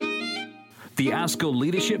the ASCL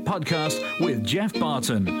Leadership Podcast with Jeff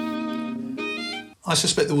Barton. I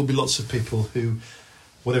suspect there will be lots of people who,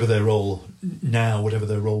 whatever their role now, whatever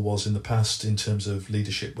their role was in the past in terms of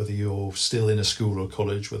leadership, whether you're still in a school or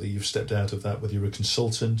college, whether you've stepped out of that, whether you're a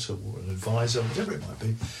consultant or an advisor, whatever it might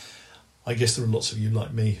be, I guess there are lots of you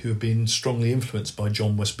like me who have been strongly influenced by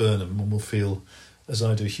John West Burnham and will feel, as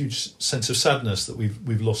I do, a huge sense of sadness that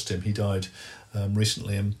we've lost him. He died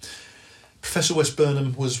recently, and Professor West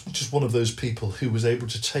Burnham was just one of those people who was able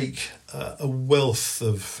to take a wealth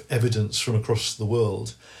of evidence from across the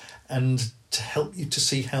world and to help you to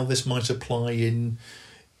see how this might apply in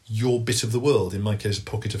your bit of the world. In my case, a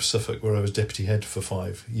pocket of Suffolk, where I was deputy head for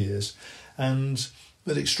 5 years. And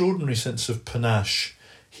with extraordinary sense of panache,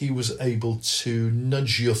 he was able to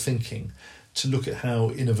nudge your thinking to look at how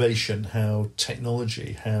innovation, how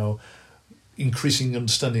technology, how increasing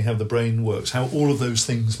understanding how the brain works, how all of those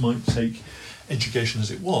things might take education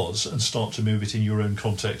as it was and start to move it in your own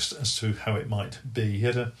context as to how it might be. He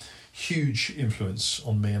had a huge influence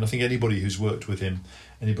on me, and I think anybody who's worked with him,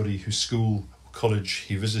 anybody whose school, college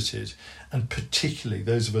he visited, and particularly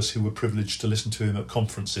those of us who were privileged to listen to him at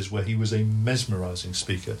conferences where he was a mesmerising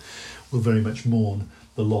speaker, will very much mourn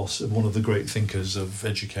the loss of one of the great thinkers of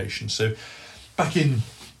education. So back in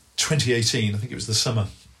 2018, I think it was the summer,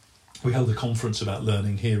 we held a conference about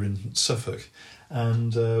learning here in Suffolk,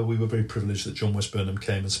 and we were very privileged that John West Burnham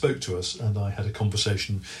came and spoke to us, and I had a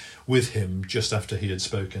conversation with him just after he had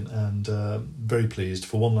spoken, and very pleased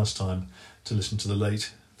for one last time to listen to the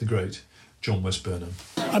late, the great John West Burnham.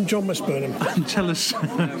 I'm John West Burnham. And tell us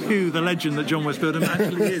who the legend that John West Burnham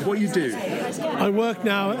actually is, what you do. I work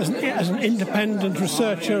now as an independent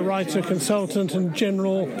researcher, writer, consultant and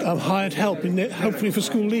general hired help, hopefully for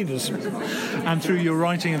school leaders. And through your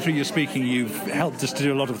writing and through your speaking, you've helped us to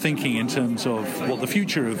do a lot of thinking in terms of what the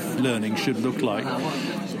future of learning should look like.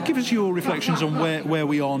 Give us your reflections on where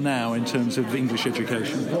we are now in terms of English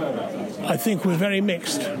education. I think we're very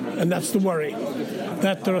mixed, and that's the worry.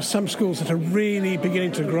 That there are some schools that are really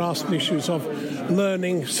beginning to grasp the issues of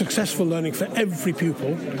learning, successful learning for every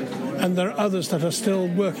pupil, and there are others that are still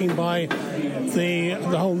working by the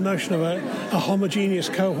whole notion of a homogeneous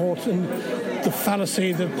cohort and the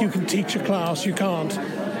fallacy that you can teach a class, you can't.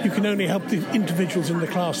 You can only help the individuals in the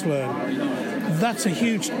class learn. That's a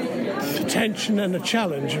huge tension and a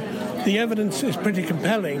challenge. The evidence is pretty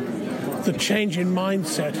compelling. The change in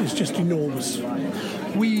mindset is just enormous.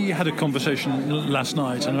 We had a conversation last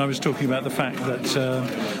night, and I was talking about the fact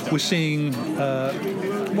that we're seeing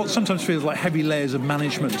what sometimes feels like heavy layers of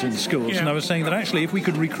management in schools. Yeah. And I was saying that actually if we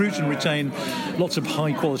could recruit and retain lots of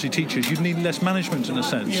high-quality teachers, you'd need less management in a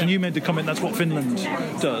sense. Yeah. And you made the comment that's what Finland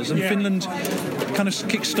does. And Finland kind of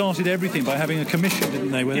kick-started everything by having a commission,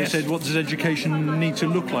 didn't they, where they said, what does education need to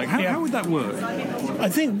look like? How would that work? I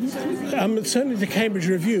think certainly the Cambridge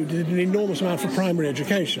Review did an enormous amount for primary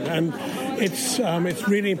education, and it's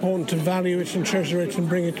really important to value it and treasure it and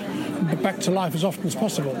bring it back to life as often as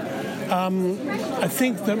possible. I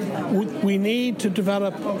think that we need to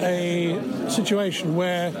develop a situation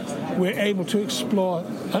where we're able to explore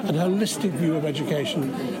a holistic view of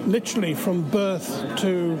education, literally from birth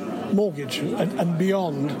to mortgage and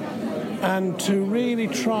beyond, and to really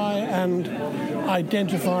try and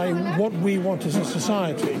identify what we want as a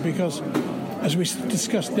society, because as we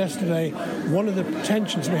discussed yesterday, one of the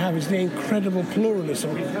tensions we have is the incredible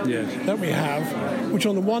pluralism that we have, which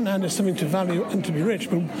on the one hand is something to value and to be rich,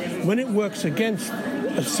 but when it works against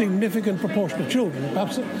a significant proportion of children,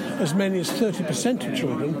 perhaps as many as 30% of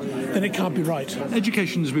children, then it can't be right.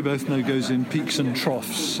 Education, as we both know, goes in peaks and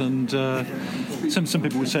troughs, and some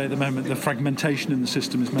people would say at the moment the fragmentation in the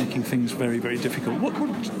system is making things very, very difficult. What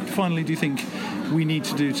finally do you think we need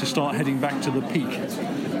to do to start heading back to the peak?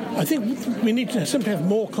 I think we need to simply have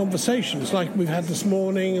more conversations like we've had this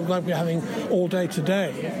morning, like we're having all day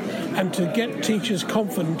today, and to get teachers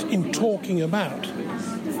confident in talking about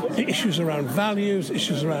issues around values,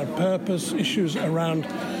 issues around purpose, issues around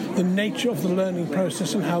the nature of the learning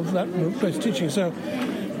process and how that relates to teaching. So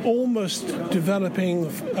almost developing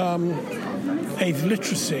a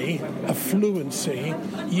literacy, a fluency,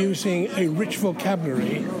 using a rich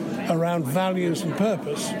vocabulary around values and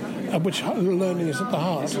purpose, of which learning is at the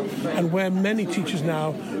heart, and where many teachers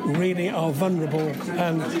now really are vulnerable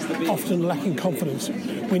and often lacking confidence.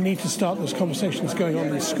 We need to start those conversations going on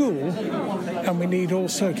in school, and we need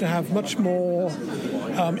also to have much more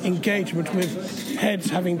engagement with heads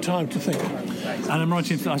having time to think. And I'm right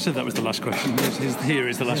in I said that was the last question. Here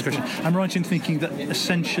is the last question. I'm right in thinking that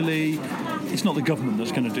essentially it's not the government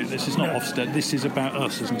that's going to do this. It's not Ofsted. This is about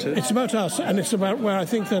us, isn't it? It's about us, and it's about where I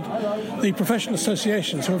think that the professional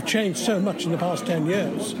associations who have changed so much in the past 10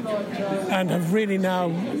 years and have really now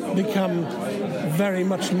become very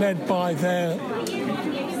much led by the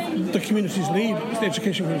community's leaders, the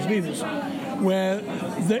education community's leaders, where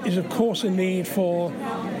there is, of course, a need for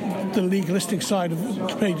the legalistic side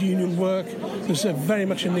of trade union work. There's very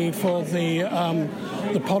much a need for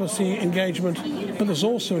the policy engagement, but there's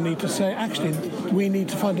also a need to say, actually, we need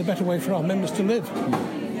to find a better way for our members to live.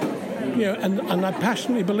 You know, and I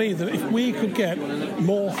passionately believe that if we could get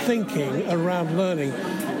more thinking around learning,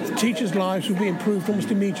 teachers' lives would be improved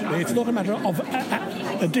almost immediately. It's not a matter of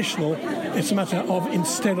additional, it's a matter of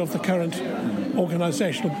instead of the current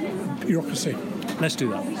organisational bureaucracy. Let's do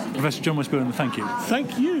that. Professor John Westbourne, thank you.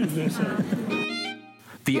 Thank you, sir.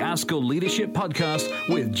 The ASCL Leadership Podcast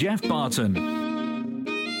with Jeff Barton.